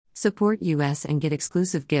Support US and get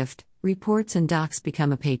exclusive gift, reports and docs.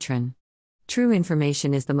 Become a patron. True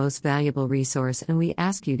information is the most valuable resource and we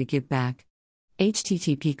ask you to give back.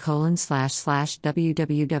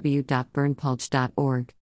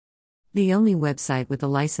 http://www.burnpulch.org. The only website with a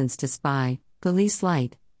license to spy, police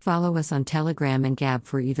light. Follow us on Telegram and Gab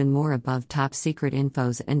for even more above top secret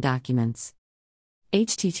infos and documents.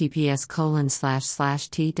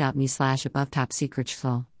 https://t.me/above top secret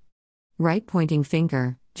shfl. Right pointing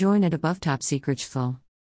finger, join at above top secret shfl.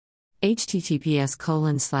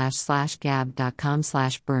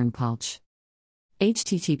 https://gab.com/burnpulch.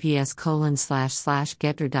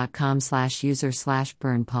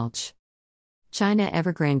 https://getter.com/user/burnpulch. China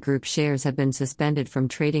Evergrande Group shares have been suspended from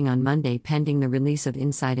trading on Monday pending the release of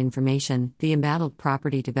inside information, the embattled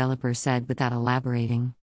property developer said without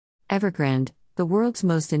elaborating. Evergrande, the world's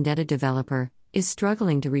most indebted developer, is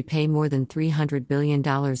struggling to repay more than $300 billion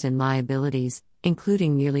in liabilities,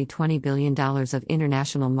 including nearly $20 billion of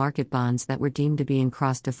international market bonds that were deemed to be in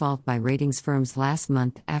cross-default by ratings firms last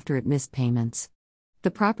month after it missed payments.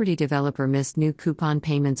 The property developer missed new coupon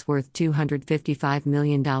payments worth $255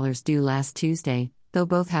 million due last Tuesday, though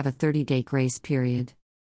both have a 30-day grace period.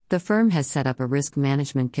 The firm has set up a risk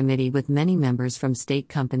management committee with many members from state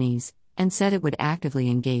companies, and said it would actively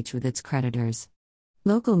engage with its creditors.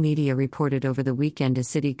 Local media reported over the weekend a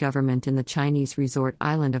city government in the Chinese resort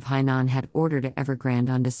island of Hainan had ordered Evergrande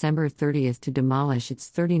on December 30 to demolish its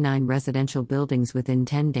 39 residential buildings within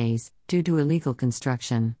 10 days, due to illegal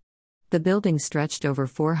construction. The buildings stretched over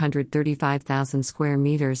 435,000 square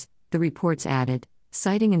meters, the reports added,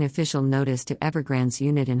 citing an official notice to Evergrande's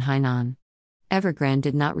unit in Hainan. Evergrande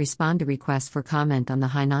did not respond to requests for comment on the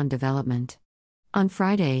Hainan development. On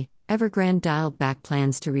Friday, Evergrande dialed back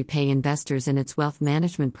plans to repay investors in its wealth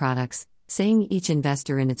management products, saying each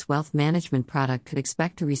investor in its wealth management product could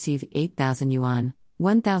expect to receive 8,000 yuan,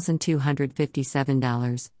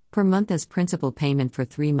 $1,257, per month as principal payment for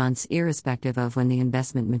 3 months irrespective of when the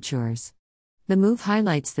investment matures. The move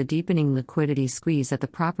highlights the deepening liquidity squeeze at the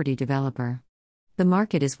property developer. The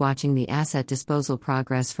market is watching the asset disposal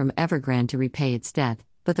progress from Evergrande to repay its debt,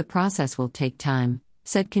 but the process will take time,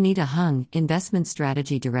 said Kanita Hung, Investment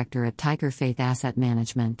Strategy Director at Tiger Faith Asset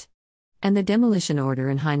Management. And the demolition order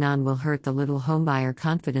in Hainan will hurt the little homebuyer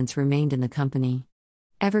confidence remained in the company.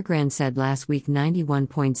 Evergrande said last week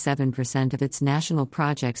 91.7% of its national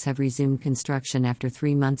projects have resumed construction after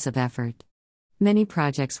 3 months of effort. Many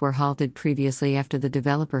projects were halted previously after the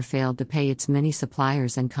developer failed to pay its many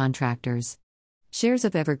suppliers and contractors. Shares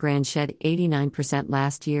of Evergrande shed 89%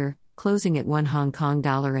 last year, closing at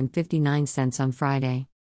 $1.59 on Friday.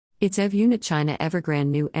 Its EV unit China Evergrande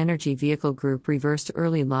New Energy Vehicle Group reversed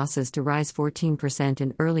early losses to rise 14%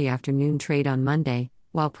 in early afternoon trade on Monday,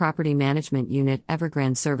 while property management unit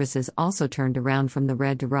Evergrande Services also turned around from the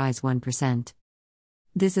red to rise 1%.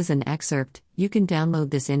 This is an excerpt. You can download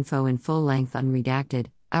this info in full length unredacted,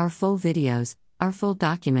 our full videos, our full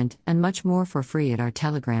document, and much more for free at our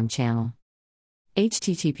Telegram channel.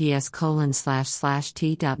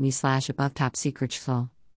 https://t.me/above top secret shfl.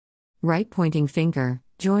 Right pointing finger,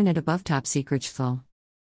 join at above top secret shfl.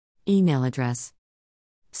 Email address.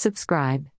 Subscribe.